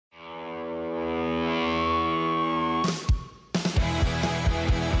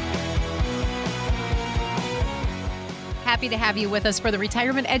happy to have you with us for the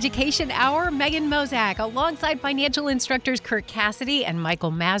Retirement Education Hour. Megan Mozak, alongside financial instructors Kirk Cassidy and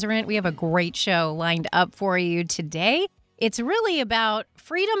Michael Masserant. We have a great show lined up for you today. It's really about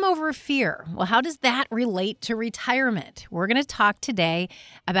freedom over fear. Well, how does that relate to retirement? We're going to talk today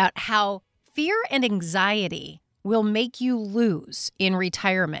about how fear and anxiety will make you lose in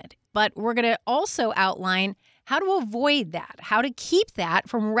retirement. But we're going to also outline how to avoid that, how to keep that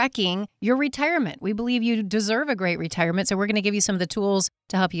from wrecking your retirement. We believe you deserve a great retirement, so we're going to give you some of the tools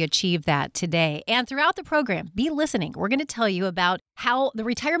to help you achieve that today. And throughout the program, be listening. We're going to tell you about how the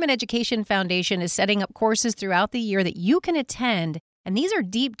Retirement Education Foundation is setting up courses throughout the year that you can attend. And these are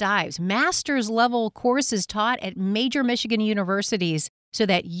deep dives, master's level courses taught at major Michigan universities so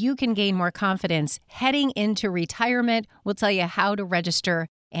that you can gain more confidence heading into retirement. We'll tell you how to register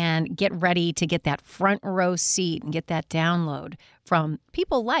and get ready to get that front row seat and get that download from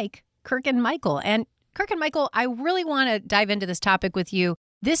people like Kirk and Michael. And Kirk and Michael, I really want to dive into this topic with you.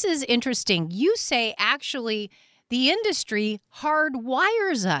 This is interesting. You say actually the industry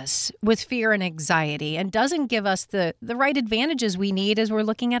hardwires us with fear and anxiety and doesn't give us the right advantages we need as we're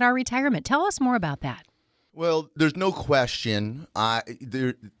looking at our retirement. Tell us more about that. Well, there's no question.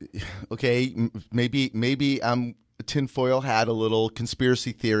 Maybe I'm tinfoil hat, a little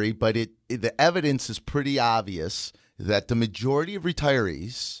conspiracy theory, but the evidence is pretty obvious that the majority of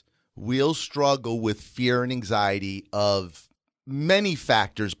retirees will struggle with fear and anxiety of many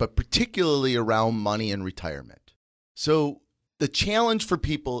factors, but particularly around money and retirement. So the challenge for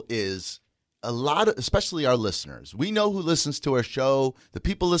people is especially our listeners. We know who listens to our show. The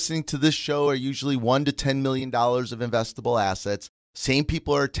people listening to this show are usually $1 to $10 million of investable assets. Same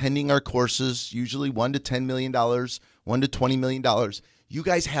people are attending our courses, usually $1 to $10 million, $1 to $20 million. You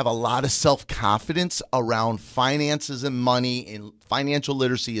guys have a lot of self-confidence around finances and money and financial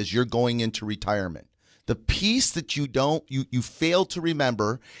literacy as you're going into retirement. The piece that you fail to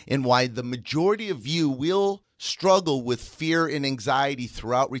remember, and why the majority of you will struggle with fear and anxiety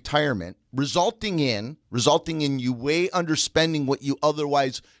throughout retirement, resulting in you way underspending what you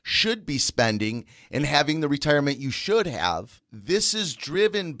otherwise should be spending and having the retirement you should have. This is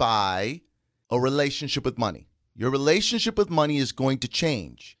driven by a relationship with money. Your relationship with money is going to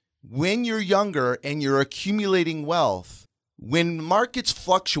change. When you're younger and you're accumulating wealth, when markets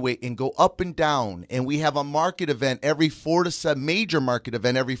fluctuate and go up and down, and we have a market event major market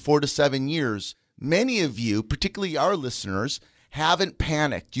event every 4 to 7 years, many of you, particularly our listeners, haven't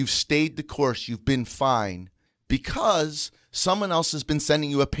panicked. You've stayed the course. You've been fine because someone else has been sending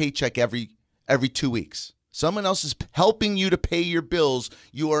you a paycheck every 2 weeks. Someone else is helping you to pay your bills.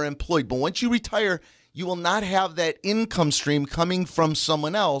 You are employed. But once you retire, you will not have that income stream coming from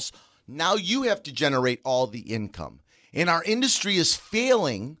someone else. Now you have to generate all the income. And our industry is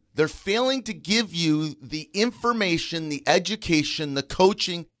failing. They're failing to give you the information, the education, the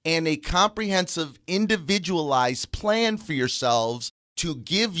coaching, and a comprehensive, individualized plan for yourselves to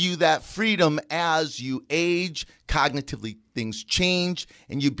give you that freedom as you age. Cognitively, things change,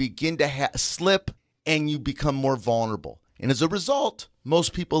 and you begin to slip, and you become more vulnerable. And as a result,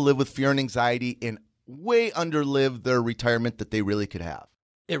 most people live with fear and anxiety and way underlive their retirement that they really could have.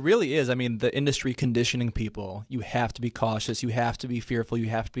 It really is. I mean, the industry conditioning people, you have to be cautious, you have to be fearful, you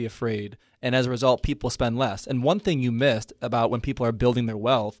have to be afraid. And as a result, people spend less. And one thing you missed about when people are building their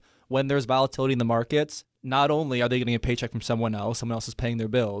wealth, when there's volatility in the markets, not only are they getting a paycheck from someone else is paying their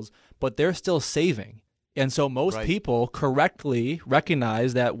bills, but they're still saving. And so most people correctly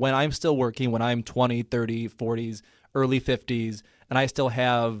recognize that when I'm still working, when I'm 20, 30, 40s, early 50s, and I still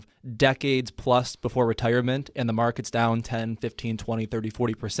have decades plus before retirement and the market's down 10, 15, 20, 30,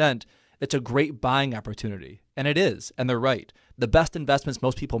 40%, it's a great buying opportunity. And it is, and they're right. The best investments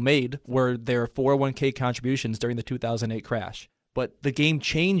most people made were their 401k contributions during the 2008 crash. But the game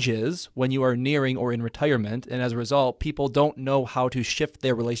changes when you are nearing or in retirement, and as a result, people don't know how to shift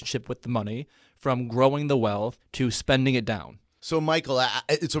their relationship with the money from growing the wealth to spending it down. So, Michael,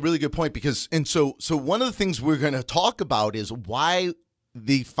 it's a really good point so one of the things we're going to talk about is why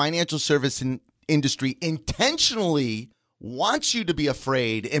the financial service industry intentionally wants you to be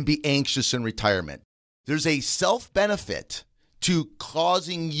afraid and be anxious in retirement. There's a self-benefit to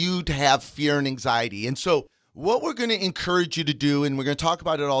causing you to have fear and anxiety. And so what we're going to encourage you to do, and we're going to talk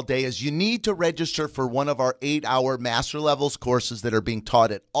about it all day, is you need to register for one of our 8-hour master levels courses that are being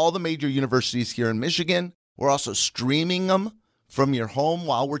taught at all the major universities here in Michigan. We're also streaming them from your home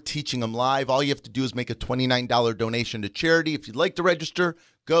while we're teaching them live. All you have to do is make a $29 donation to charity. If you'd like to register,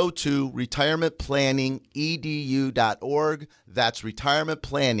 go to retirementplanningedu.org. That's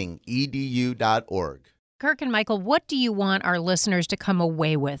retirementplanningedu.org. Kirk and Michael, what do you want our listeners to come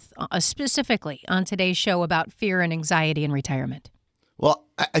away with specifically on today's show about fear and anxiety in retirement? Well,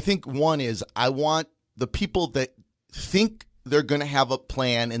 I think one is I want the people that think they're going to have a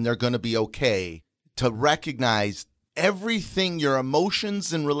plan and they're going to be okay to recognize everything, your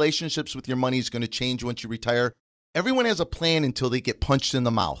emotions and relationships with your money is going to change once you retire. Everyone has a plan until they get punched in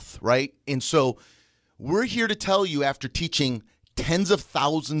the mouth, right? And so we're here to tell you, after teaching tens of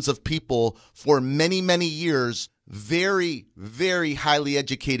thousands of people for many, many years, very, very highly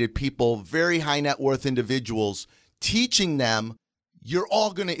educated people, very high net worth individuals, teaching them, you're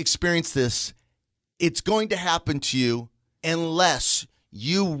all going to experience this. It's going to happen to you unless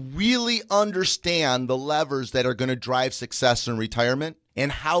you really understand the levers that are going to drive success in retirement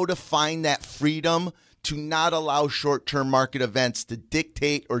and how to find that freedom to not allow short-term market events to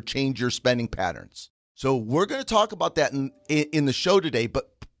dictate or change your spending patterns. So we're going to talk about that in the show today, but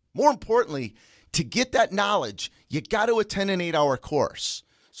more importantly, to get that knowledge, you got to attend an 8-hour course.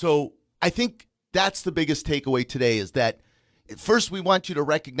 So I think that's the biggest takeaway today, is that first we want you to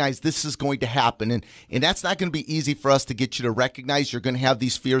recognize this is going to happen, and that's not going to be easy for us to get you to recognize you're going to have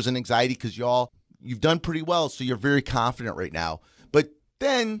these fears and anxiety, because you've done pretty well, so you're very confident right now. But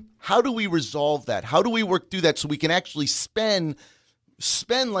then how do we resolve that? How do we work through that so we can actually spend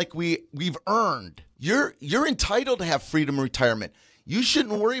like we've earned? You're entitled to have freedom in retirement. You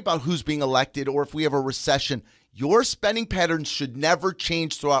shouldn't worry about who's being elected or if we have a recession. Your spending patterns should never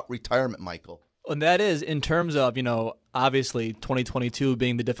change throughout retirement, Michael. And that is in terms of, obviously 2022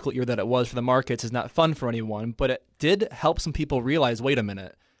 being the difficult year that it was for the markets is not fun for anyone, but it did help some people realize, wait a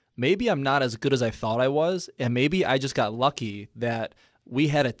minute, maybe I'm not as good as I thought I was, and maybe I just got lucky that we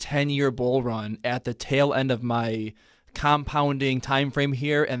had a 10-year bull run at the tail end of my compounding time frame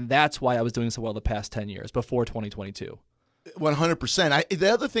here, and that's why I was doing so well the past 10 years before 2022. 100%. The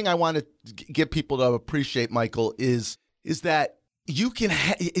other thing I want to get people to appreciate, Michael, is that you can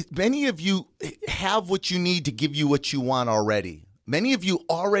many of you have what you need to give you what you want already. Many of you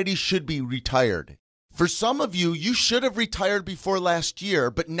already should be retired. For some of you, you should have retired before last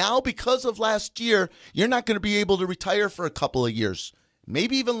year, but now because of last year, you're not going to be able to retire for a couple of years,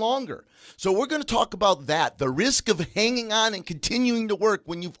 maybe even longer. So we're going to talk about that, the risk of hanging on and continuing to work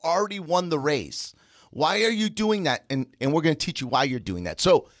when you've already won the race. Why are you doing that? And we're going to teach you why you're doing that.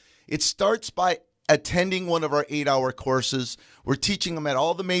 So it starts by attending one of our 8-hour courses. We're teaching them at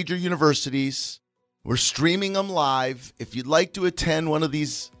all the major universities. We're streaming them live. If you'd like to attend one of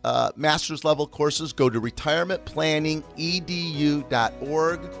these master's level courses, go to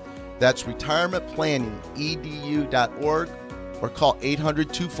retirementplanningedu.org. That's retirementplanningedu.org, or call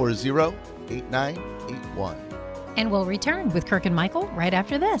 800-240-8981. And we'll return with Kirk and Michael right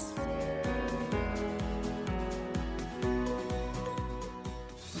after this.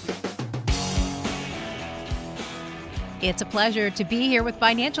 It's a pleasure to be here with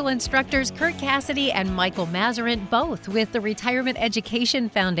financial instructors Kirk Cassidy and Michael Masserant, both with the Retirement Education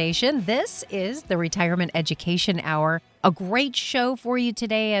Foundation. This is the Retirement Education Hour, a great show for you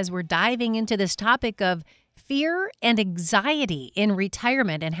today as we're diving into this topic of fear and anxiety in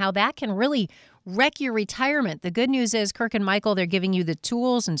retirement and how that can really wreck your retirement. The good news is Kirk and Michael, they're giving you the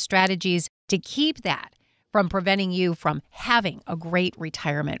tools and strategies to keep that from preventing you from having a great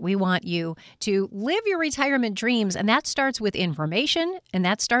retirement. We want you to live your retirement dreams, and that starts with information, and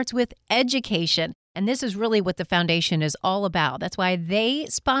that starts with education. And this is really what the foundation is all about. That's why they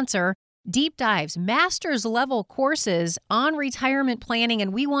sponsor deep dives, master's level courses on retirement planning,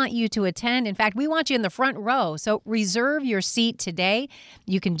 and we want you to attend. In fact, we want you in the front row. So reserve your seat today.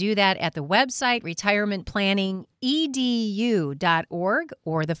 You can do that at the website, retirementplanningedu.org,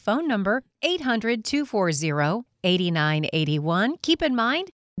 or the phone number, 800-240-8981. Keep in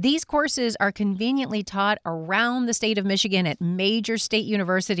mind, these courses are conveniently taught around the state of Michigan at major state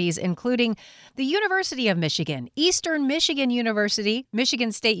universities, including the University of Michigan, Eastern Michigan University,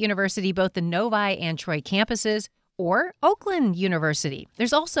 Michigan State University, both the Novi and Troy campuses, or Oakland University.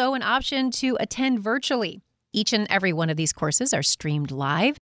 There's also an option to attend virtually. Each and every one of these courses are streamed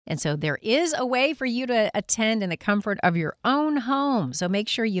live, and so there is a way for you to attend in the comfort of your own home. So make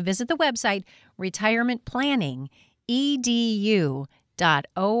sure you visit the website, retirementplanningedu.org.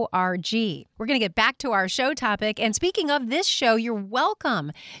 We're going to get back to our show topic. And speaking of this show, you're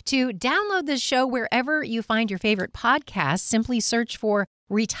welcome to download this show wherever you find your favorite podcast. Simply search for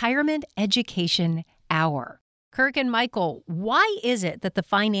Retirement Education Hour. Kirk and Michael, why is it that the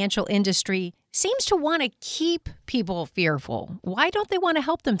financial industry seems to want to keep people fearful? Why don't they want to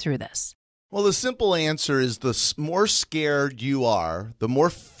help them through this? Well, the simple answer is the more scared you are, the more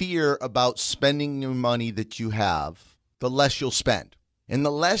fear about spending your money that you have, the less you'll spend. And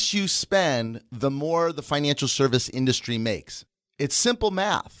the less you spend, the more the financial service industry makes. It's simple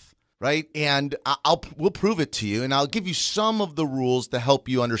math, right? And we'll prove it to you, and I'll give you some of the rules to help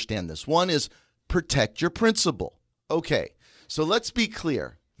you understand this. One is protect your principal. Okay, so let's be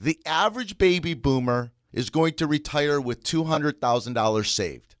clear. The average baby boomer is going to retire with $200,000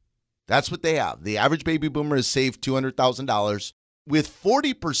 saved. That's what they have. The average baby boomer has saved $200,000, with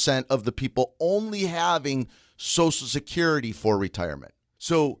 40% of the people only having Social Security for retirement.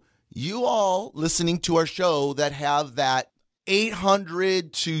 So you all listening to our show that have that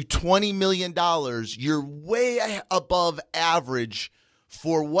 $800 to $20 million, you're way above average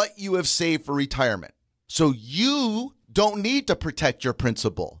for what you have saved for retirement. So you don't need to protect your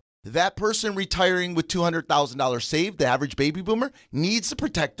principal. That person retiring with $200,000 saved, the average baby boomer, needs to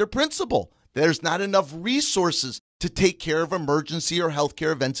protect their principal. There's not enough resources to take care of emergency or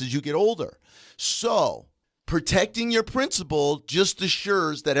healthcare events as you get older. So protecting your principal just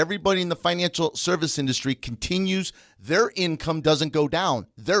assures that everybody in the financial service industry continues, their income doesn't go down.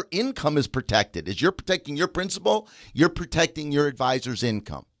 Their income is protected. As you're protecting your principal, you're protecting your advisor's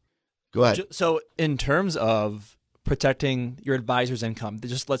income. Go ahead. So in terms of protecting your advisor's income,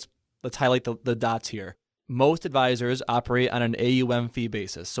 just let's highlight the dots here. Most advisors operate on an AUM fee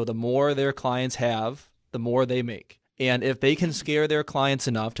basis. So the more their clients have, the more they make. And if they can scare their clients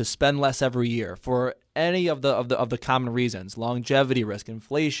enough to spend less every year for any of the common reasons, longevity risk,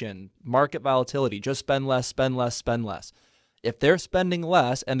 inflation, market volatility, just spend less, spend less, spend less. If they're spending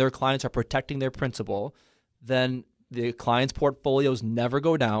less and their clients are protecting their principal, then the client's portfolios never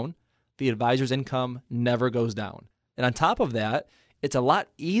go down. The advisor's income never goes down. And on top of that, it's a lot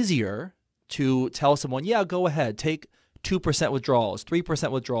easier to tell someone, yeah, go ahead, take 2% withdrawals,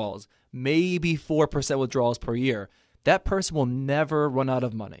 3% withdrawals, maybe 4% withdrawals per year. That person will never run out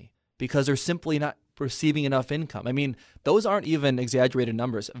of money because they're simply not receiving enough income. I mean, those aren't even exaggerated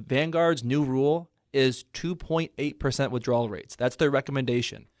numbers. Vanguard's new rule is 2.8% withdrawal rates. That's their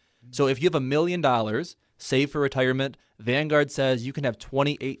recommendation. So if you have $1 million saved for retirement, Vanguard says you can have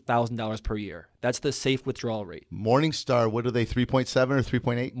 $28,000 per year. That's the safe withdrawal rate. Morningstar, what are they, 3.7 or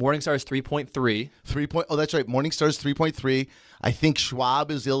 3.8? Morningstar is 3.3. Oh, that's right. Morningstar is 3.3. I think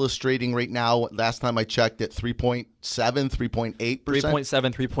Schwab is illustrating right now, last time I checked, at 3.7, 3.8%.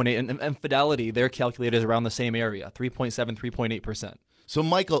 3.7, 3.8. And Fidelity, their calculator is around the same area, 3.7, 3.8%. So,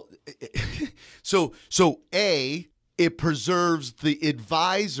 Michael, so A, it preserves the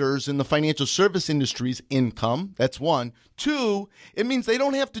advisors in the financial service industry's income. That's one. Two, it means they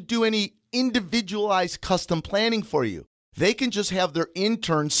don't have to do any individualized custom planning for you. They can just have their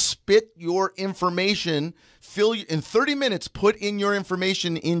intern spit your information, in 30 minutes, put in your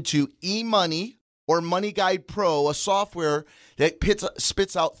information into eMoney or Money Guide Pro, a software that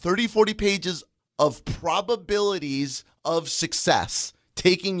spits out 30, 40 pages of probabilities of success,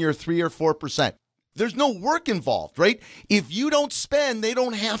 taking your 3 or 4%. There's no work involved, right? If you don't spend, they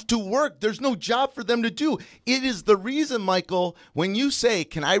don't have to work. There's no job for them to do. It is the reason, Michael, when you say,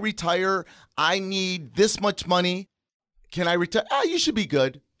 can I retire? I need this much money. Can I retire? You should be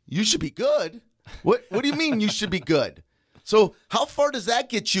good. You should be good. What do you mean you should be good? So how far does that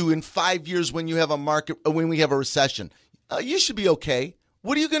get you in 5 years when you have a market, when we have a recession? You should be okay.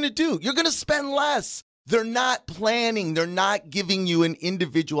 What are you going to do? You're going to spend less. They're not planning. They're not giving you an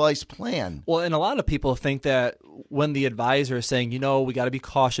individualized plan. Well, and a lot of people think that when the advisor is saying, we got to be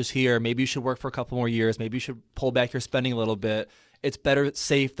cautious here, maybe you should work for a couple more years, maybe you should pull back your spending a little bit, it's better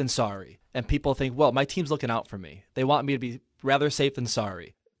safe than sorry. And people think, well, my team's looking out for me. They want me to be rather safe than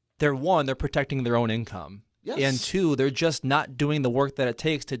sorry. They're protecting their own income. Yes. And two, they're just not doing the work that it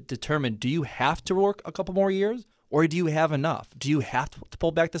takes to determine, do you have to work a couple more years or do you have enough? Do you have to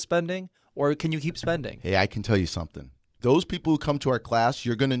pull back the spending? Or can you keep spending? Hey, I can tell you something. Those people who come to our class,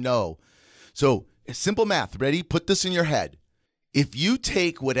 you're going to know. So, simple math. Ready? Put this in your head. If you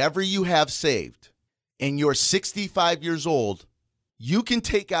take whatever you have saved and you're 65 years old, you can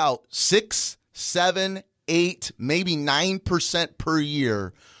take out 6, 7, 8, maybe 9% per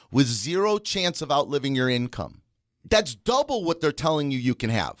year with zero chance of outliving your income. That's double what they're telling you can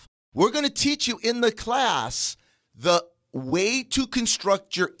have. We're going to teach you in the class the way to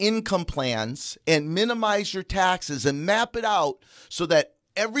construct your income plans and minimize your taxes and map it out so that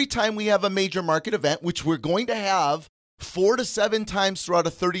every time we have a major market event, which we're going to have 4 to 7 times throughout a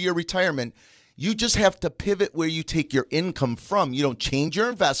 30-year retirement, you just have to pivot where you take your income from. You don't change your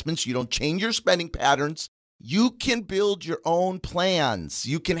investments. You don't change your spending patterns. You can build your own plans.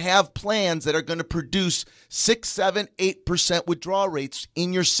 You can have plans that are going to produce 6, 7, 8% withdrawal rates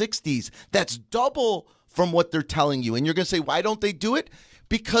in your 60s. That's double from what they're telling you. And you're going to say, why don't they do it?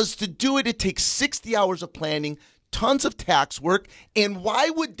 Because to do it, it takes 60 hours of planning, tons of tax work. And why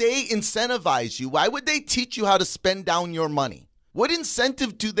would they incentivize you? Why would they teach you how to spend down your money? What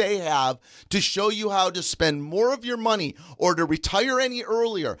incentive do they have to show you how to spend more of your money or to retire any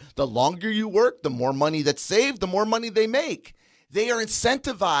earlier? The longer you work, the more money that's saved, the more money they make. They are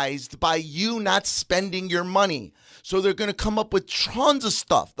incentivized by you not spending your money. So they're going to come up with tons of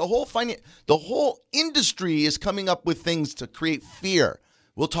stuff. The whole industry is coming up with things to create fear.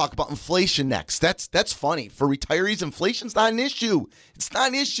 We'll talk about inflation next. That's funny. For retirees, inflation's not an issue. It's not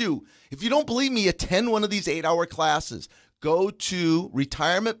an issue. If you don't believe me, attend one of these 8-hour classes. Go to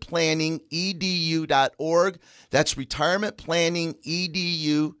retirementplanningedu.org. That's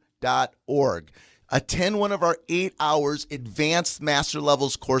retirementplanningedu.org. Attend one of our 8 hours advanced master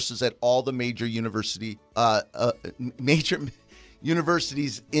levels courses at all the major universities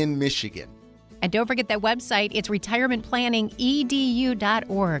in Michigan. And don't forget that website. It's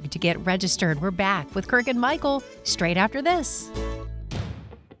retirementplanningedu.org to get registered. We're back with Kirk and Michael straight after this.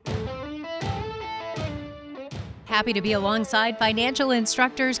 Happy to be alongside financial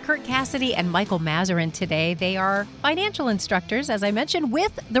instructors Kirk Cassidy and Michael Masserant today. They are financial instructors, as I mentioned,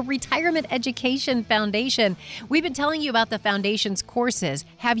 with the Retirement Education Foundation. We've been telling you about the foundation's courses.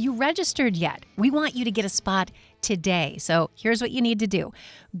 Have you registered yet? We want you to get a spot today. So here's what you need to do.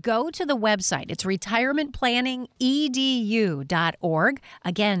 Go to the website. It's retirementplanningedu.org.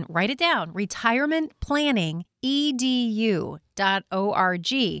 Again, write it down,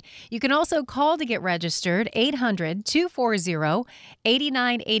 retirementplanningedu.org. You can also call to get registered.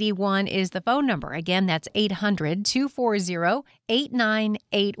 800-240-8981 is the phone number. Again, that's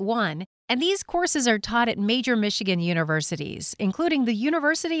 800-240-8981. And these courses are taught at major Michigan universities, including the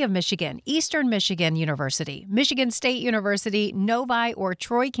University of Michigan, Eastern Michigan University, Michigan State University, Novi or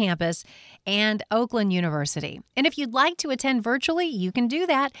Troy campus, and Oakland University. And if you'd like to attend virtually, you can do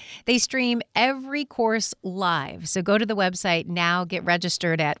that. They stream every course live. So go to the website now, get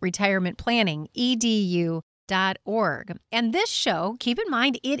registered at retirementplanningedu.org. And this show, keep in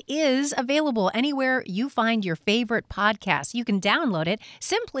mind, it is available anywhere you find your favorite podcast. You can download it.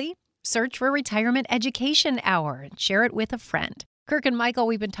 Simply search for Retirement Education Hour and share it with a friend. Kirk and Michael,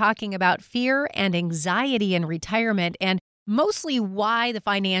 we've been talking about fear and anxiety in retirement and mostly why the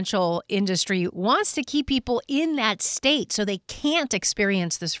financial industry wants to keep people in that state so they can't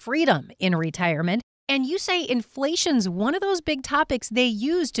experience this freedom in retirement. And you say inflation's one of those big topics they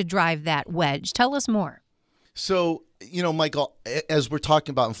use to drive that wedge. Tell us more. So, Michael, as we're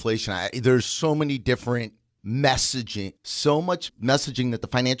talking about inflation, there's so many different messaging, so much messaging that the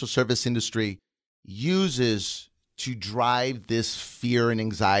financial service industry uses to drive this fear and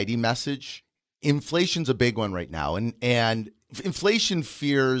anxiety message. Inflation's a big one right now. And inflation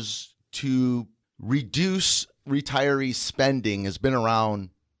fears to reduce retirees' spending has been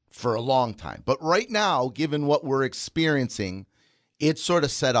around for a long time. But right now, given what we're experiencing, it's sort of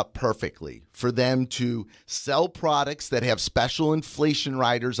set up perfectly for them to sell products that have special inflation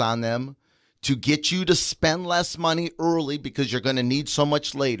riders on them, to get you to spend less money early because you're going to need so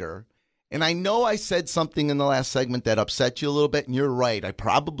much later. And I know I said something in the last segment that upset you a little bit, and you're right. I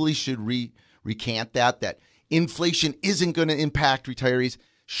probably should recant that inflation isn't going to impact retirees.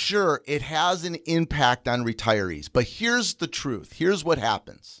 Sure, it has an impact on retirees, but here's the truth. Here's what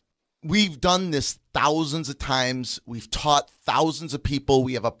happens. We've done this thousands of times. We've taught thousands of people.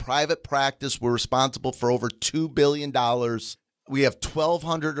 We have a private practice. We're responsible for over $2 billion. We have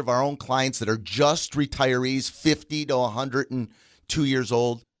 1,200 of our own clients that are just retirees, 50 to 102 years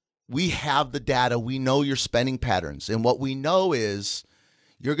old. We have the data. We know your spending patterns. And what we know is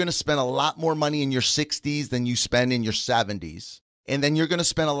you're going to spend a lot more money in your 60s than you spend in your 70s. And then you're going to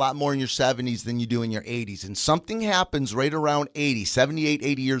spend a lot more in your 70s than you do in your 80s. And something happens right around 78,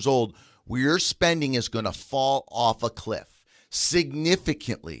 80 years old, where your spending is going to fall off a cliff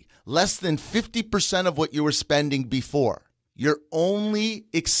significantly, less than 50% of what you were spending before. Your only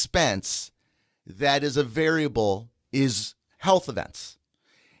expense that is a variable is health events.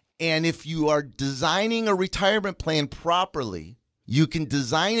 And if you are designing a retirement plan properly, you can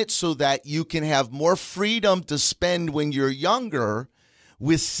design it so that you can have more freedom to spend when you're younger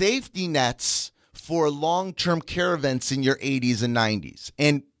with safety nets for long-term care events in your 80s and 90s.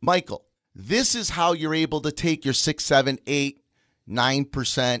 And Michael, this is how you're able to take your 6, 7, 8,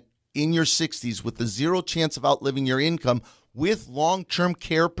 9% in your 60s with a zero chance of outliving your income with long-term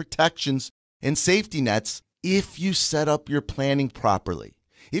care protections and safety nets if you set up your planning properly.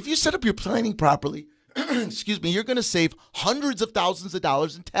 If you set up your planning properly, you're going to save hundreds of thousands of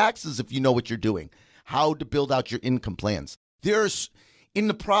dollars in taxes if you know what you're doing, how to build out your income plans. In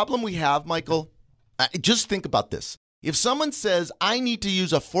the problem we have, Michael, just think about this. If someone says, I need to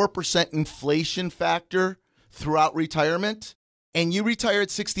use a 4% inflation factor throughout retirement, and you retire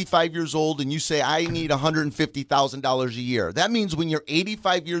at 65 years old and you say, I need $150,000 a year, that means when you're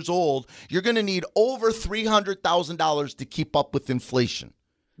 85 years old, you're going to need over $300,000 to keep up with inflation.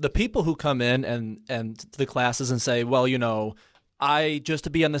 The people who come in and to the classes and say, well, just to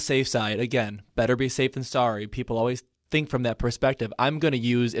be on the safe side, again, better be safe than sorry. People always think from that perspective. I'm going to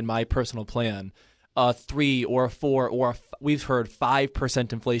use in my personal plan a 3 or a 4 or we've heard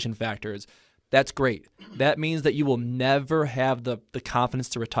 5% inflation factors. That's great. That means that you will never have the confidence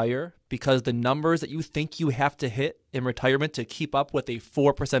to retire because the numbers that you think you have to hit in retirement to keep up with a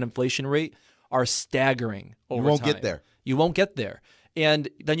 4% inflation rate are staggering over time. You won't get there. You won't get there. And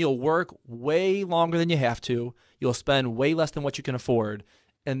then you'll work way longer than you have to. You'll spend way less than what you can afford.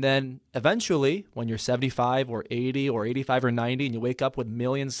 And then eventually, when you're 75 or 80 or 85 or 90 and you wake up with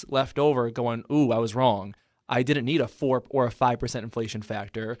millions left over going, ooh, I was wrong. I didn't need a 4 or a 5% inflation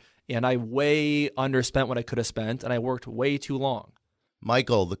factor, and I way underspent what I could have spent, and I worked way too long.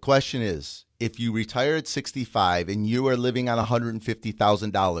 Michael, the question is, if you retire at 65 and you are living on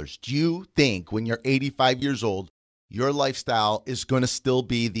 $150,000, do you think when you're 85 years old, your lifestyle is going to still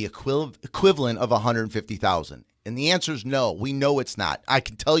be the equivalent of $150,000? And the answer is no. We know it's not. I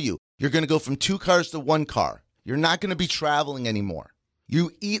can tell you, you're going to go from 2 cars to 1 car. You're not going to be traveling anymore.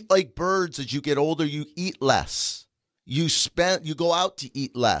 You eat like birds as you get older. You eat less. You go out to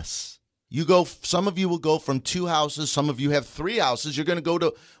eat less. Some of you will go from 2 houses. Some of you have 3 houses. You're going to go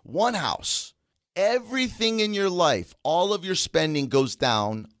to 1 house. Everything in your life, all of your spending goes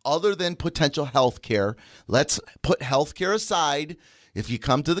down other than potential health care. Let's put health care aside. If you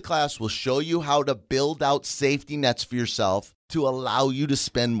come to the class, we'll show you how to build out safety nets for yourself to allow you to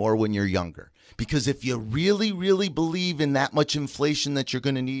spend more when you're younger. Because if you really, really believe in that much inflation that you're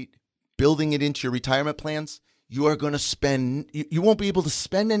going to need, building it into your retirement plans, you are going to you won't be able to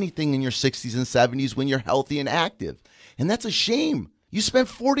spend anything in your 60s and 70s when you're healthy and active. And that's a shame. You spent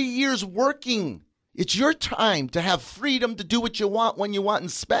 40 years working. It's your time to have freedom to do what you want when you want and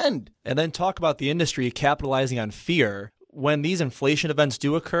spend. And then talk about the industry capitalizing on fear. When these inflation events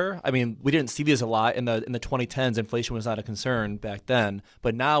do occur, I mean, we didn't see these a lot in the 2010s. Inflation was not a concern back then,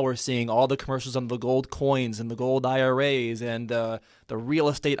 but now we're seeing all the commercials on the gold coins and the gold IRAs and the real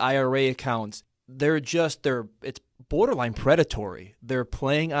estate IRA accounts. It's borderline predatory. They're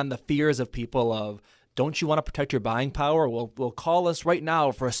playing on the fears of people of, don't you want to protect your buying power? Well, call us right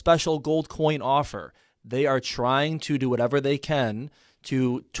now for a special gold coin offer. They are trying to do whatever they can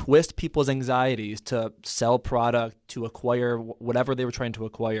to twist people's anxieties to sell product, to acquire whatever they were trying to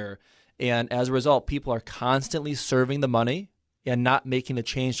acquire. And as a result, people are constantly serving the money and not making the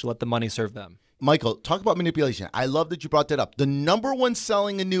change to let the money serve them. Michael, talk about manipulation. I love that you brought that up. The number one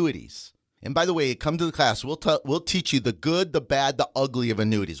selling annuities, and by the way, come to the class. We'll teach you the good, the bad, the ugly of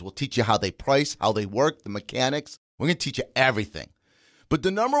annuities. We'll teach you how they price, how they work, the mechanics. We're going to teach you everything. But the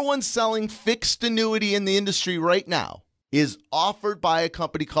number one selling fixed annuity in the industry right now is offered by a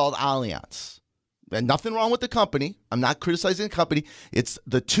company called Allianz. And nothing wrong with the company. I'm not criticizing the company. It's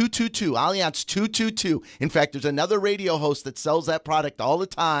the 222, Allianz 222. In fact, there's another radio host that sells that product all the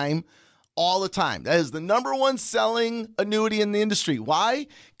time. All the time. That is the number one selling annuity in the industry. Why?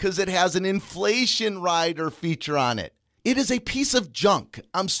 Because it has an inflation rider feature on it. It is a piece of junk.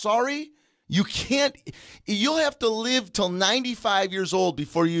 I'm sorry. You'll have to live till 95 years old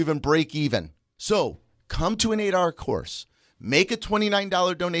before you even break even. So come to an 8-hour course, make a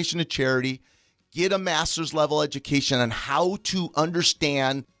 $29 donation to charity, get a master's level education on how to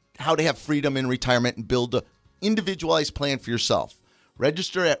understand how to have freedom in retirement and build an individualized plan for yourself.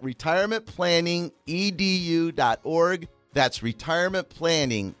 Register at retirementplanningedu.org. That's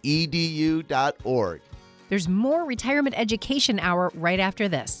retirementplanningedu.org. There's more Retirement Education Hour right after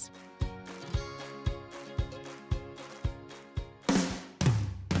this.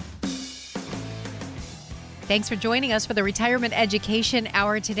 Thanks for joining us for the Retirement Education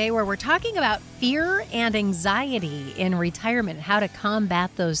Hour today, where we're talking about fear and anxiety in retirement, how to combat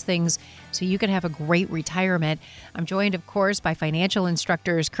those things so you can have a great retirement. I'm joined, of course, by financial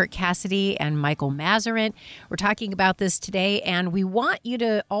instructors Kirk Cassidy and Michael Masserant. We're talking about this today, and we want you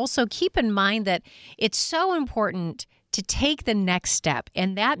to also keep in mind that it's so important to take the next step,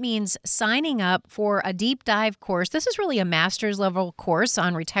 and that means signing up for a deep dive course. This is really a master's level course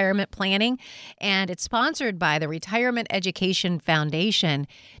on retirement planning, and it's sponsored by the Retirement Education Foundation,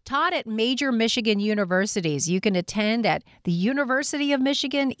 taught at major Michigan universities. You can attend at the University of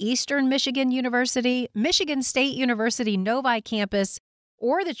Michigan, Eastern Michigan University, Michigan State University Novi campus,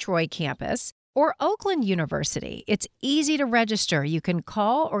 or the Troy campus, or Oakland University. It's easy to register. You can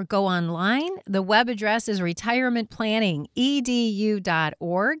call or go online. The web address is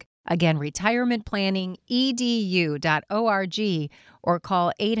retirementplanningedu.org. Again, retirementplanningedu.org or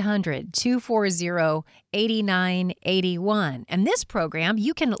call 800-240-8981. And this program,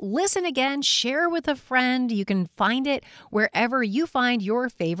 you can listen again, share with a friend. You can find it wherever you find your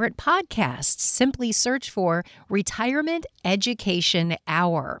favorite podcasts. Simply search for Retirement Education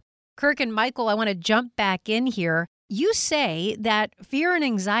Hour. Kirk and Michael, I want to jump back in here. You say that fear and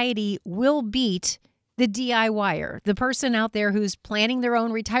anxiety will beat the DIYer, the person out there who's planning their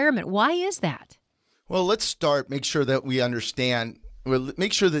own retirement. Why is that? Well, let's start. Make sure that we understand.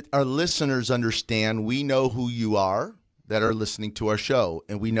 Make sure that our listeners understand we know who you are that are listening to our show,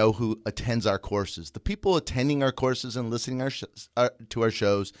 and we know who attends our courses. The people attending our courses and listening to our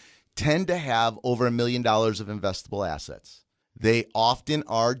shows tend to have over $1 million of investable assets. They often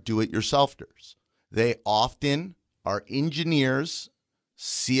are do-it-yourselfers. They often are engineers,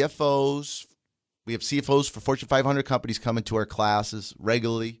 CFOs. We have CFOs for Fortune 500 companies coming to our classes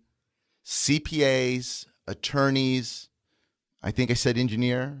regularly, CPAs, attorneys. I think I said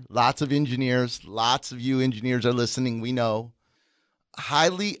engineer. Lots of engineers. Lots of you engineers are listening. We know.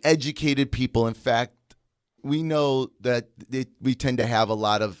 Highly educated people. In fact, we know that we tend to have a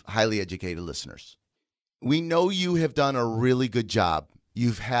lot of highly educated listeners. We know you have done a really good job.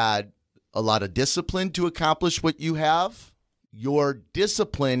 You've had a lot of discipline to accomplish what you have. Your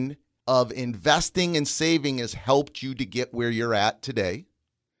discipline of investing and saving has helped you to get where you're at today.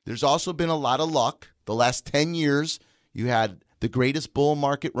 There's also been a lot of luck. The last 10 years, you had the greatest bull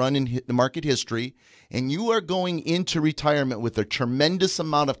market run in the market history, and you are going into retirement with a tremendous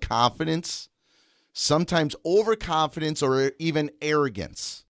amount of confidence, sometimes overconfidence or even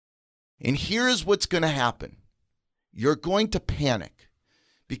arrogance. And here's what's going to happen. You're going to panic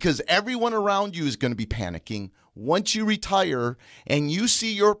because everyone around you is going to be panicking. Once you retire and you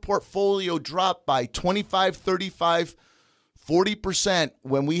see your portfolio drop by 25, 35, 40%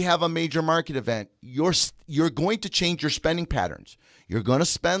 when we have a major market event, you're going to change your spending patterns. You're going to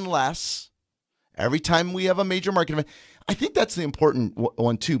spend less every time we have a major market event. I think that's the important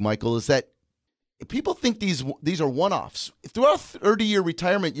one too, Michael, is that people think these are one-offs. Throughout a 30-year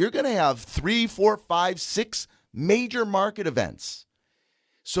retirement, you're going to have 3, 4, 5, 6 major market events.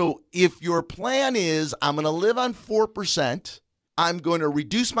 So if your plan is, I'm going to live on 4%, I'm going to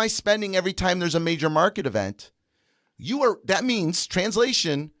reduce my spending every time there's a major market event, that means,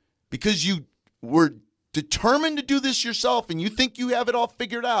 translation, because you were determined to do this yourself and you think you have it all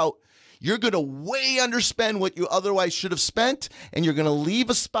figured out, you're going to way underspend what you otherwise should have spent, and you're going to leave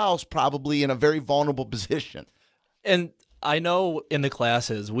a spouse probably in a very vulnerable position. And I know in the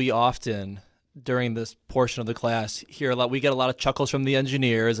classes, we often, during this portion of the class, we get a lot of chuckles from the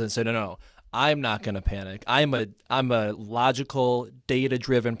engineers and say, no, I'm not going to panic. I'm a logical,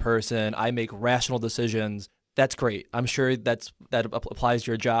 data-driven person. I make rational decisions. That's great. I'm sure that applies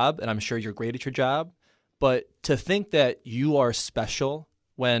to your job, and I'm sure you're great at your job. But to think that you are special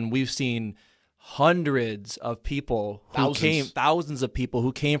when we've seen hundreds of people thousands of people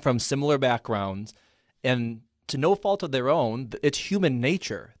who came from similar backgrounds, and to no fault of their own, it's human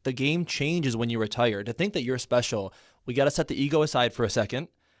nature. The game changes when you retire. To think that you're special, we got to set the ego aside for a second.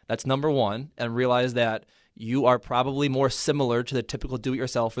 That's number one, and realize that you are probably more similar to the typical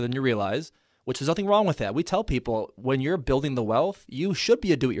do-it-yourselfer than you realize, which there's nothing wrong with that. We tell people when you're building the wealth, you should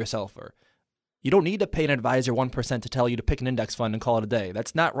be a do-it-yourselfer. You don't need to pay an advisor 1% to tell you to pick an index fund and call it a day.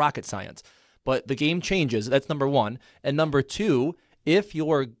 That's not rocket science. But the game changes. That's number one. And number two, if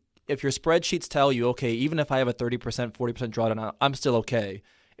your spreadsheets tell you, okay, even if I have a 30%, 40% drawdown, I'm still okay.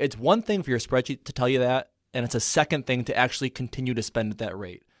 It's one thing for your spreadsheet to tell you that, and it's a second thing to actually continue to spend at that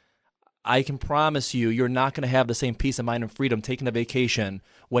rate. I can promise you're not going to have the same peace of mind and freedom taking a vacation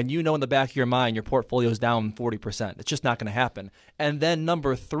when you know in the back of your mind your portfolio is down 40%. It's just not going to happen. And then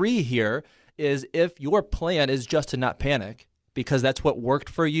number three here is if your plan is just to not panic, because that's what worked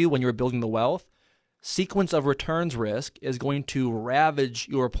for you when you were building the wealth, sequence of returns risk is going to ravage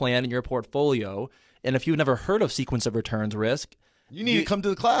your plan and your portfolio. And if you've never heard of sequence of returns risk, you need to come to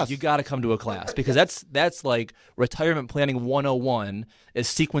the class. You got to come to a class, because that's like retirement planning 101 is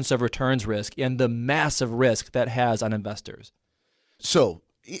sequence of returns risk and the massive risk that has on investors. So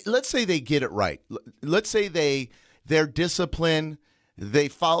let's say they get it right. Let's say they're disciplined. They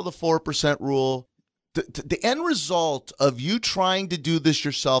follow the 4% rule. The end result of you trying to do this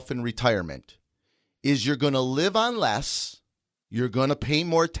yourself in retirement is you're going to live on less, you're going to pay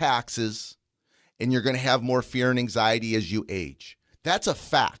more taxes, and you're going to have more fear and anxiety as you age. That's a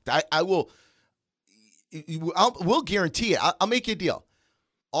fact. We'll guarantee it. I'll make you a deal.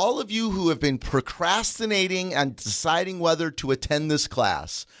 All of you who have been procrastinating and deciding whether to attend this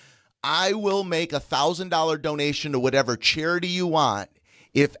class, I will make $1,000 donation to whatever charity you want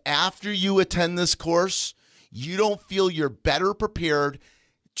If after you attend this course, you don't feel you're better prepared,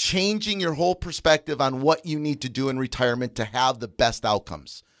 changing your whole perspective on what you need to do in retirement to have the best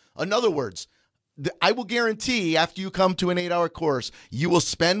outcomes. In other words, I will guarantee after you come to an 8-hour course, you will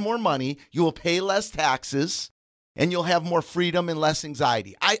spend more money, you will pay less taxes, and you'll have more freedom and less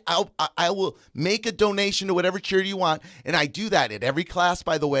anxiety. I will make a donation to whatever charity you want, and I do that at every class,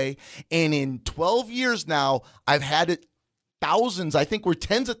 by the way. And in 12 years now, I've had it thousands, I think we're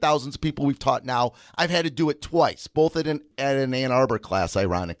tens of thousands of people we've taught now. I've had to do it twice, both at an Ann Arbor class,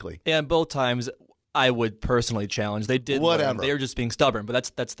 ironically. And both times, I would personally challenge. They did whatever. Learn. They were just being stubborn,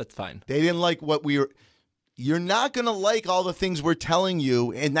 but that's fine. They didn't like what we were. You're not going to like all the things we're telling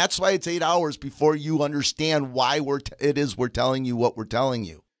you, and that's why it's 8 hours before you understand why we're telling you what we're telling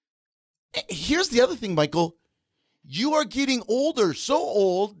you. Here's the other thing, Michael. You are getting older, so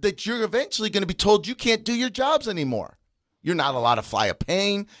old that you're eventually going to be told you can't do your jobs anymore. You're not allowed to fly a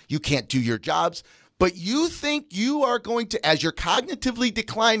plane. You can't do your jobs. But you think you are going to, as you're cognitively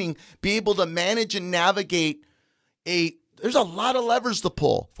declining, be able to manage and navigate there's a lot of levers to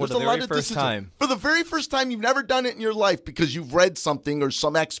pull. For the very first time. For the very first time, you've never done it in your life because you've read something or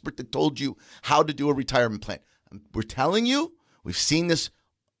some expert that told you how to do a retirement plan. We're telling you, we've seen this.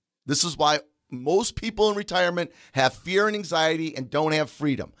 This is why most people in retirement have fear and anxiety and don't have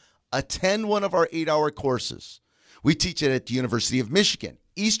freedom. Attend one of our 8-hour courses. We teach it at the University of Michigan,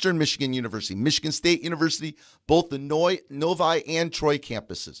 Eastern Michigan University, Michigan State University, both the Novi and Troy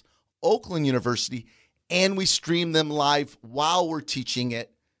campuses, Oakland University, and we stream them live while we're teaching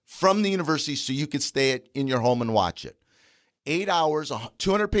it from the university so you can stay in your home and watch it. 8 hours, a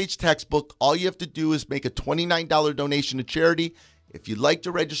 200-page textbook. All you have to do is make a $29 donation to charity. If you'd like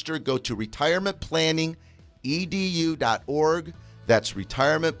to register, go to retirementplanningedu.org. That's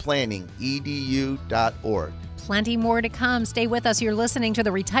retirementplanningedu.org. Plenty more to come. Stay with us. You're listening to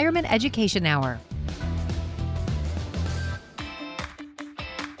the Retirement Education Hour.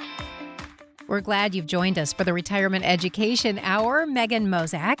 We're glad you've joined us for the Retirement Education Hour. Megan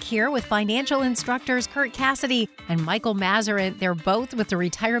Mozak here with financial instructors Kirk Cassidy and Michael Masserant. They're both with the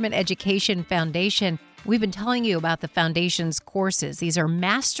Retirement Education Foundation. We've been telling you about the Foundation's courses. These are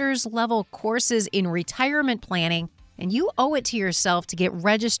master's level courses in retirement planning, and you owe it to yourself to get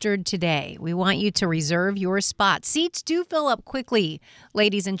registered today. We want you to reserve your spot. Seats do fill up quickly,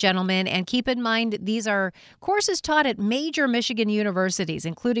 ladies and gentlemen, and keep in mind these are courses taught at major Michigan universities,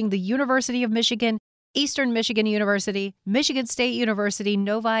 including the University of Michigan, Eastern Michigan University, Michigan State University,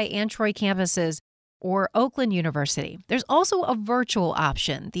 Novi and Troy campuses, or Oakland University. There's also a virtual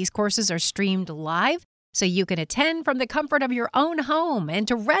option. These courses are streamed live, so you can attend from the comfort of your own home. And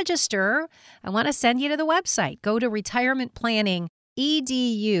to register, I want to send you to the website. Go to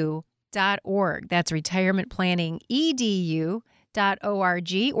retirementplanningedu.org. That's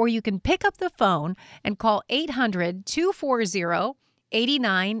retirementplanningedu.org. Or you can pick up the phone and call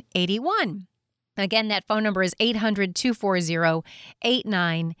 800-240-8981. Again, that phone number is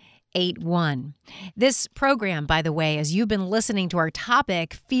 800-240-8981. This program, by the way, as you've been listening to our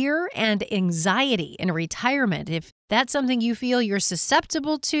topic, fear and anxiety in retirement, if that's something you feel you're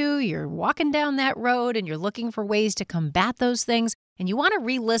susceptible to, you're walking down that road and you're looking for ways to combat those things, and you want to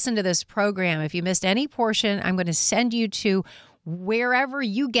re-listen to this program, if you missed any portion, I'm going to send you to wherever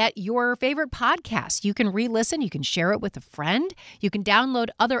you get your favorite podcast. You can re-listen. You can share it with a friend. You can download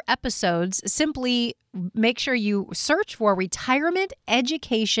other episodes. Simply make sure you search for Retirement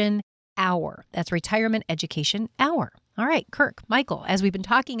Education Hour. That's Retirement Education Hour. All right, Kirk, Michael, as we've been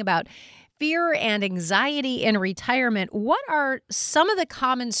talking about fear and anxiety in retirement, what are some of the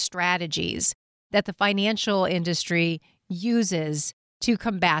common strategies that the financial industry uses to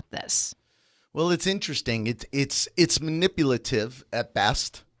combat this? Well, it's interesting. It's manipulative at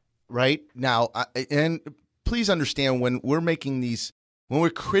best, right? Now, and please understand when we're making these, when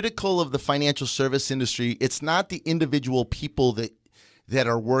we're critical of the financial service industry, it's not the individual people that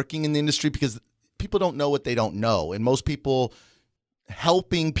are working in the industry, because people don't know what they don't know. And most people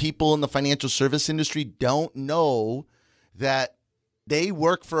helping people in the financial service industry don't know that they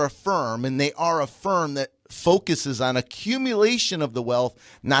work for a firm, and they are a firm that focuses on accumulation of the wealth,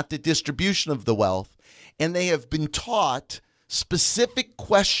 not the distribution of the wealth. And they have been taught specific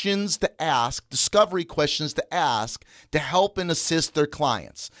questions to ask, discovery questions to ask, to help and assist their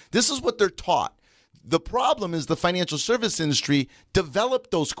clients. This is what they're taught. The problem is the financial service industry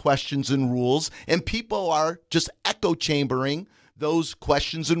developed those questions and rules, and people are just echo chambering those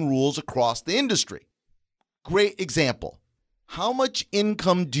questions and rules across the industry. Great example. How much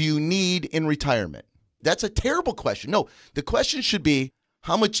income do you need in retirement? That's a terrible question. No, the question should be,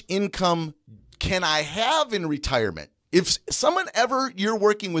 how much income can I have in retirement? If someone ever you're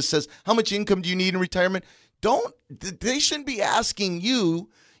working with says, how much income do you need in retirement? They shouldn't be asking you.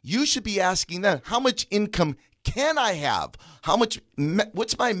 You should be asking them, how much income can I have?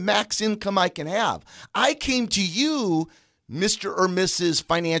 What's my max income I can have? I came to you, Mr. or Mrs.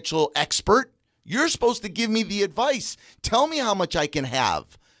 Financial Expert. You're supposed to give me the advice. Tell me how much I can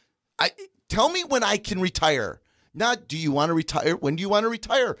have. Tell me when I can retire. Not, do you want to retire? When do you want to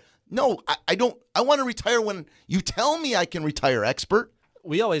retire? No, I don't. I want to retire when you tell me I can retire, expert.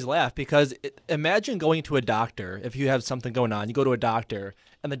 We always laugh because imagine going to a doctor. If you have something going on, you go to a doctor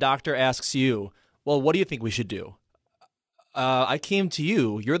and the doctor asks you, well, what do you think we should do? I came to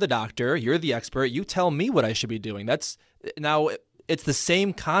you. You're the doctor. You're the expert. You tell me what I should be doing. It's the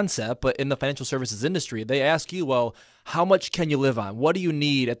same concept, but in the financial services industry, they ask you, well, how much can you live on? What do you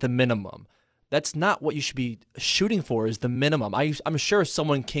need at the minimum? That's not what you should be shooting for, is the minimum. I'm sure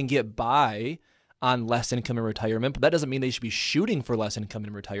someone can get by on less income in retirement, but that doesn't mean they should be shooting for less income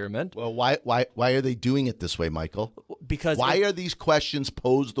in retirement. Well, why are they doing it this way, Michael? Because why are these questions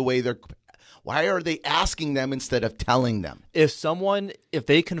posed the way they're? Why are they asking them instead of telling them? If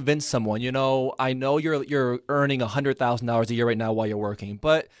they convince someone, I know you're earning $100,000 a year right now while you're working,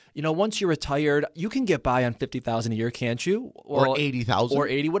 but once you're retired, you can get by on $50,000 a year, can't you? Or 80,000, or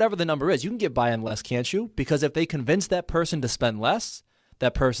 80, whatever the number is. You can get by on less, can't you? Because if they convince that person to spend less,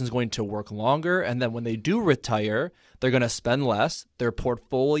 that person's going to work longer, and then when they do retire, they're going to spend less. Their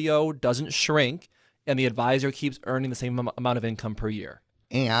portfolio doesn't shrink, and the advisor keeps earning the same amount of income per year.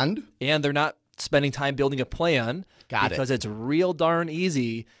 And they're not spending time building a plan because it's real darn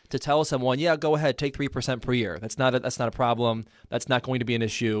easy to tell someone, yeah, go ahead, take 3% per year. That's not a problem. That's not going to be an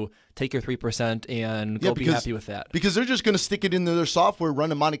issue. Take your 3% and be happy with that. Because they're just going to stick it into their software,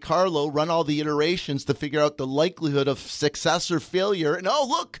 run a Monte Carlo, run all the iterations to figure out the likelihood of success or failure. And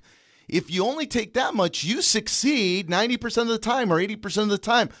look, if you only take that much, you succeed 90% of the time or 80% of the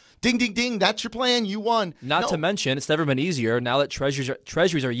time. Ding, ding, ding. That's your plan. You won. Not to mention, it's never been easier. Now that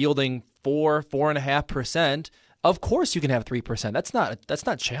treasuries are yielding 4.5%, of course you can have 3%. That's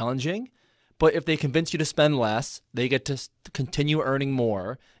not challenging. But if they convince you to spend less, they get to continue earning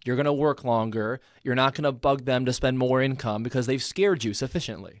more. You're going to work longer. You're not going to bug them to spend more income because they've scared you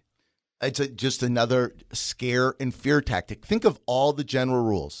sufficiently. It's just another scare and fear tactic. Think of all the general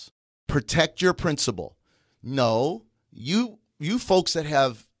rules. Protect your principal. No, you folks that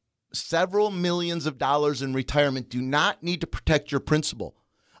have several millions of dollars in retirement do not need to protect your principal,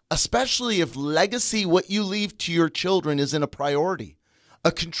 especially if legacy, what you leave to your children, isn't a priority.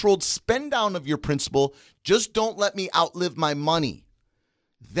 A controlled spend down of your principal, just don't let me outlive my money.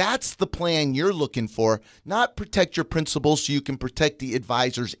 That's the plan you're looking for, not protect your principal so you can protect the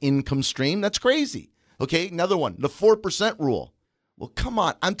advisor's income stream. That's crazy. Okay, another one, the 4% rule. Well, come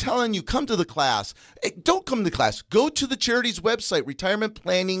on. I'm telling you, come to the class. Hey, don't come to the class. Go to the charity's website,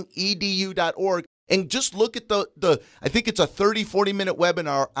 retirementplanningedu.org, and just look at I think it's a 30, 40-minute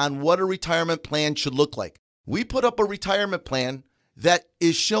webinar on what a retirement plan should look like. We put up a retirement plan that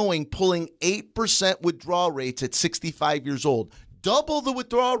is showing pulling 8% withdrawal rates at 65 years old. Double the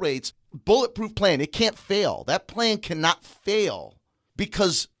withdrawal rates, bulletproof plan. It can't fail. That plan cannot fail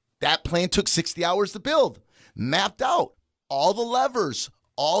because that plan took 60 hours to build, mapped out. All the levers,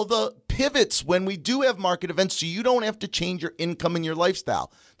 all the pivots when we do have market events so you don't have to change your income and your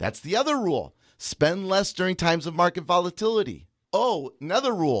lifestyle. That's the other rule. Spend less during times of market volatility. Oh,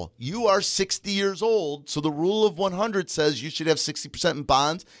 another rule. You are 60 years old, so the rule of 100 says you should have 60% in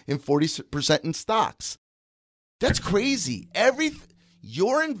bonds and 40% in stocks. That's crazy.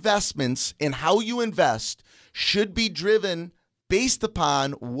 Your investments and how you invest should be driven based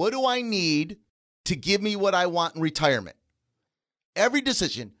upon what do I need to give me what I want in retirement. Every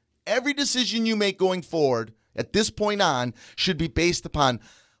decision you make going forward at this point on should be based upon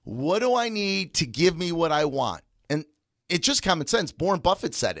what do I need to give me what I want. And it's just common sense. Warren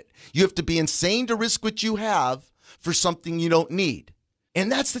Buffett said it. You have to be insane to risk what you have for something you don't need.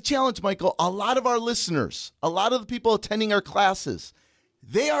 And that's the challenge, Michael. A lot of our listeners, a lot of the people attending our classes,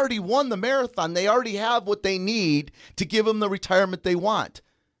 they already won the marathon. They already have what they need to give them the retirement they want.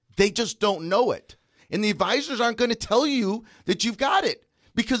 They just don't know it. And the advisors aren't going to tell you that you've got it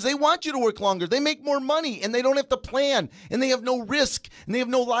because they want you to work longer. They make more money and they don't have to plan and they have no risk and they have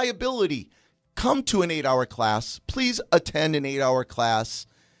no liability. Come to an 8-hour class. Please attend an 8-hour class.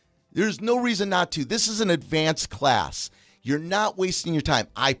 There's no reason not to. This is an advanced class. You're not wasting your time.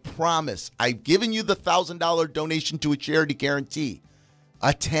 I promise. I've given you the $1,000 donation to a charity guarantee.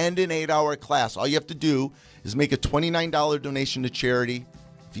 Attend an 8-hour class. All you have to do is make a $29 donation to charity.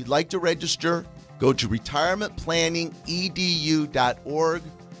 If you'd like to register, go to retirementplanningedu.org.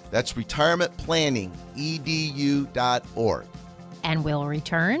 That's retirementplanningedu.org. And we'll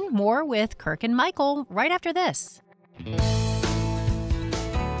return more with Kirk and Michael right after this.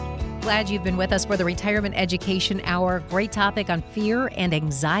 Glad you've been with us for the Retirement Education Hour. Great topic on fear and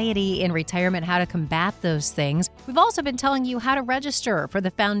anxiety in retirement, how to combat those things. We've also been telling you how to register for the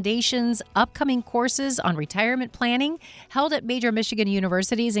Foundation's upcoming courses on retirement planning held at major Michigan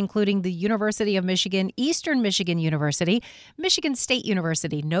universities, including the University of Michigan, Eastern Michigan University, Michigan State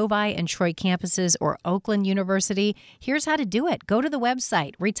University, Novi and Troy campuses, or Oakland University. Here's how to do it. Go to the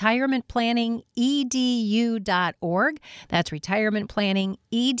website, retirementplanningedu.org. That's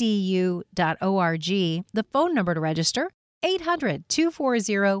retirementplanningedu.org. The phone number to register,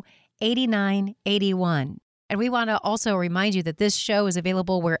 800-240-8981. And we want to also remind you that this show is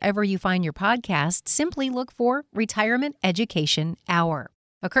available wherever you find your podcasts. Simply look for Retirement Education Hour.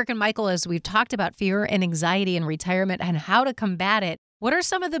 Now, Kirk and Michael, as we've talked about fear and anxiety in retirement and how to combat it, what are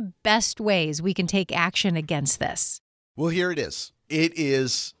some of the best ways we can take action against this? Well, here it is. It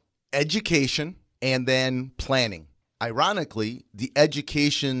is education and then planning. Ironically, the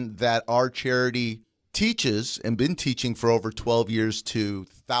education that our charity teaches and been teaching for over 12 years to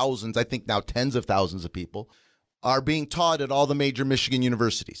thousands, I think now tens of thousands of people, are being taught at all the major Michigan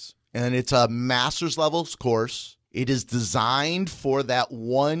universities. And it's a master's level course. It is designed for that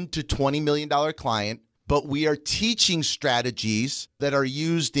 $1 to $20 million client, but we are teaching strategies that are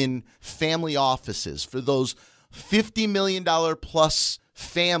used in family offices for those $50 million plus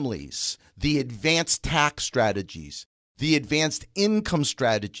families, the advanced tax strategies, the advanced income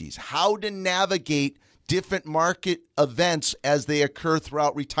strategies, how to navigate different market events as they occur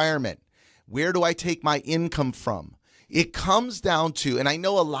throughout retirement. Where do I take my income from? It comes down to, and I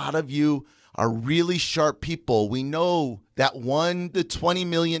know a lot of you are really sharp people. We know that $1 to $20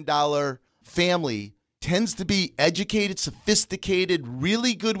 million family tends to be educated, sophisticated,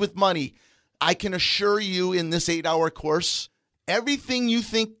 really good with money. I can assure you in this 8-hour course, everything you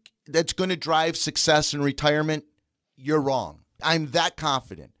think that's going to drive success in retirement, you're wrong. I'm that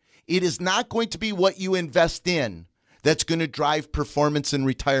confident. It is not going to be what you invest in that's going to drive performance in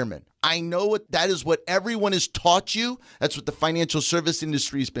retirement. I know that is what everyone has taught you. That's what the financial service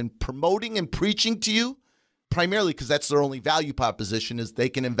industry has been promoting and preaching to you, primarily because that's their only value proposition is they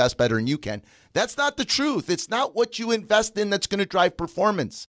can invest better than you can. That's not the truth. It's not what you invest in that's going to drive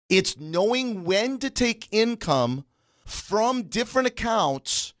performance. It's knowing when to take income from different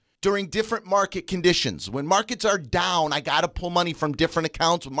accounts during different market conditions. When markets are down, I got to pull money from different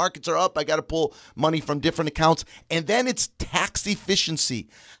accounts. When markets are up, I got to pull money from different accounts. And then it's tax efficiency.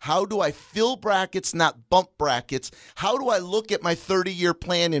 How do I fill brackets, not bump brackets? How do I look at my 30-year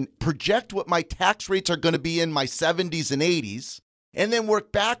plan and project what my tax rates are going to be in my 70s and 80s? And then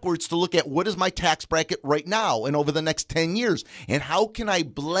work backwards to look at what is my tax bracket right now and over the next 10 years? And how can I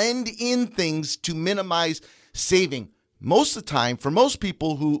blend in things to minimize saving? Most of the time, for most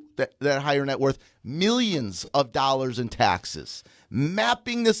people who that higher net worth, millions of dollars in taxes.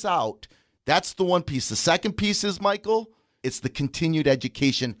 Mapping this out, that's the one piece. The second piece is, Michael, it's the continued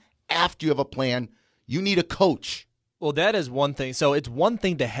education after you have a plan. You need a coach. Well, that is one thing. So it's one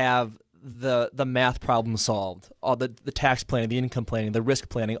thing to have the math problem solved, all the tax planning, the income planning, the risk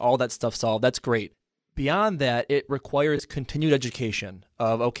planning, all that stuff solved. That's great. Beyond that, it requires continued education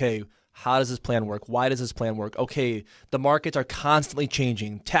of, okay, how does this plan work? Why does this plan work? Okay, the markets are constantly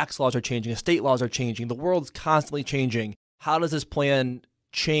changing. Tax laws are changing. State laws are changing. The world's constantly changing. How does this plan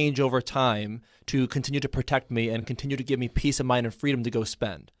change over time to continue to protect me and continue to give me peace of mind and freedom to go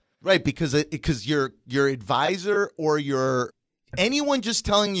spend? Right, because your advisor or anyone just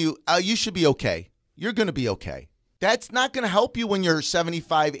telling you, you should be okay. You're going to be okay. That's not going to help you when you're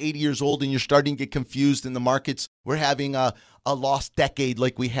 75, 80 years old and you're starting to get confused in the markets. We're having a lost decade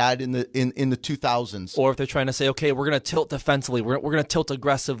like we had in the 2000s. Or if they're trying to say, okay, we're going to tilt defensively, we're going to tilt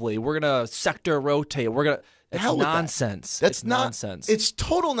aggressively, we're going to sector rotate, it's nonsense. That's nonsense. It's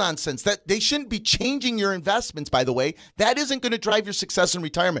total nonsense. That they shouldn't be changing your investments, by the way. That isn't going to drive your success in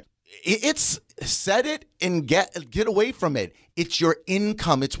retirement. It's set it and get away from it. It's your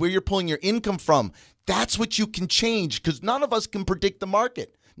income. It's where you're pulling your income from. That's what you can change because none of us can predict the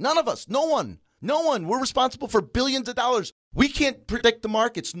market. None of us. No one. We're responsible for billions of dollars. We can't predict the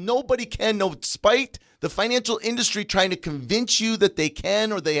markets. Nobody can, despite the financial industry trying to convince you that they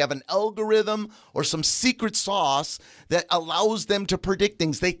can, or they have an algorithm or some secret sauce that allows them to predict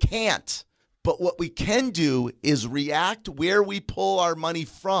things. They can't. But what we can do is react where we pull our money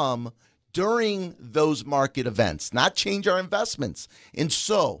from during those market events, not change our investments. And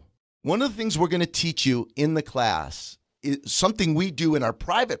so, one of the things we're going to teach you in the class is something we do in our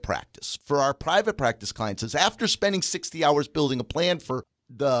private practice for our private practice clients is after spending 60 hours building a plan for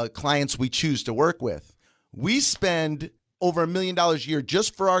the clients we choose to work with. We spend over $1 million a year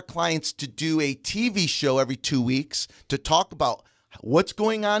just for our clients to do a TV show every 2 weeks to talk about what's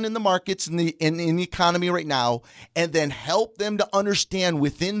going on in the markets in the economy right now, and then help them to understand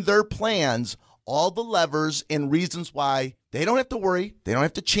within their plans all the levers and reasons why they don't have to worry. They don't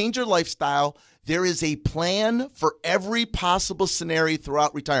have to change their lifestyle. There is a plan for every possible scenario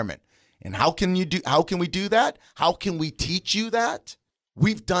throughout retirement. And how can we do that? How can we teach you that?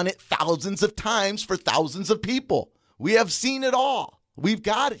 We've done it thousands of times for thousands of people. We have seen it all. We've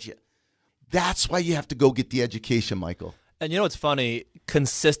got it. That's why you have to go get the education, Michael. And you know what's funny?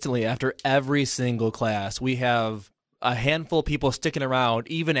 Consistently after every single class, we have a handful of people sticking around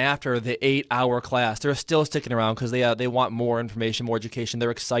even after the 8-hour class. They're still sticking around because they want more information, more education. They're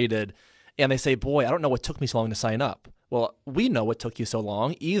excited. And they say, boy, I don't know what took me so long to sign up. Well, we know what took you so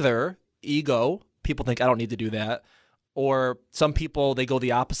long. Either ego, people think I don't need to do that. Or some people, they go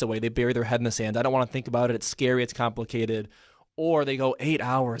the opposite way. They bury their head in the sand. I don't want to think about it. It's scary. It's complicated. Or they go 8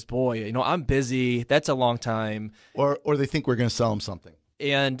 hours. Boy, I'm busy. That's a long time. Or they think we're going to sell them something.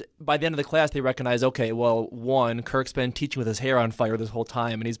 And by the end of the class, they recognize, okay, well, one, Kirk's been teaching with his hair on fire this whole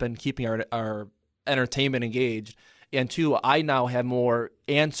time, and he's been keeping our entertainment engaged. And two, I now have more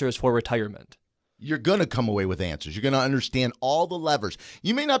answers for retirement. You're going to come away with answers. You're going to understand all the levers.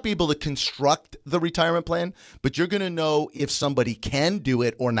 You may not be able to construct the retirement plan, but you're going to know if somebody can do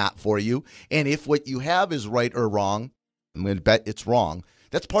it or not for you, and if what you have is right or wrong. I'm going to bet it's wrong.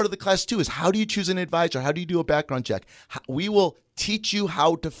 That's part of the class too, is how do you choose an advisor? How do you do a background check? We will teach you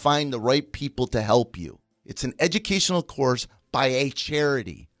how to find the right people to help you. It's an educational course by a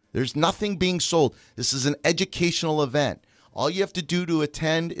charity. There's nothing being sold. This is an educational event. All you have to do to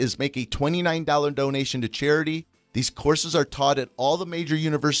attend is make a $29 donation to charity. These courses are taught at all the major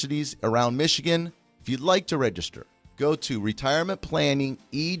universities around Michigan. If you'd like to register, go to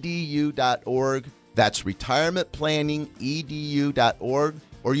retirementplanningedu.org. That's retirementplanningedu.org,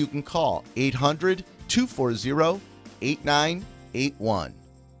 or you can call 800-240-8981.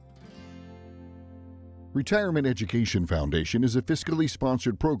 Retirement Education Foundation is a fiscally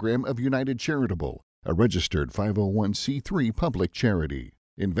sponsored program of United Charitable, a registered 501c3 public charity.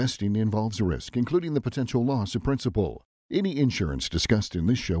 Investing involves risk, including the potential loss of principal. Any insurance discussed in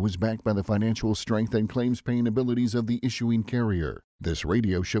this show is backed by the financial strength and claims-paying abilities of the issuing carrier. This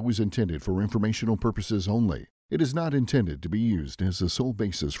radio show is intended for informational purposes only. It is not intended to be used as the sole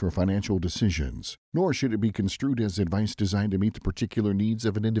basis for financial decisions, nor should it be construed as advice designed to meet the particular needs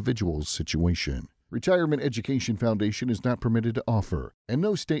of an individual's situation. Retirement Education Foundation is not permitted to offer, and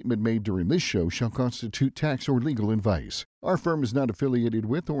no statement made during this show shall constitute tax or legal advice. Our firm is not affiliated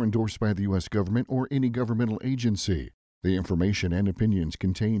with or endorsed by the U.S. government or any governmental agency. The information and opinions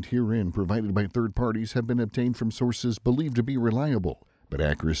contained herein provided by third parties have been obtained from sources believed to be reliable, but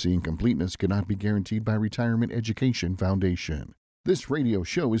accuracy and completeness cannot be guaranteed by Retirement Education Foundation. This radio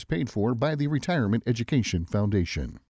show is paid for by the Retirement Education Foundation.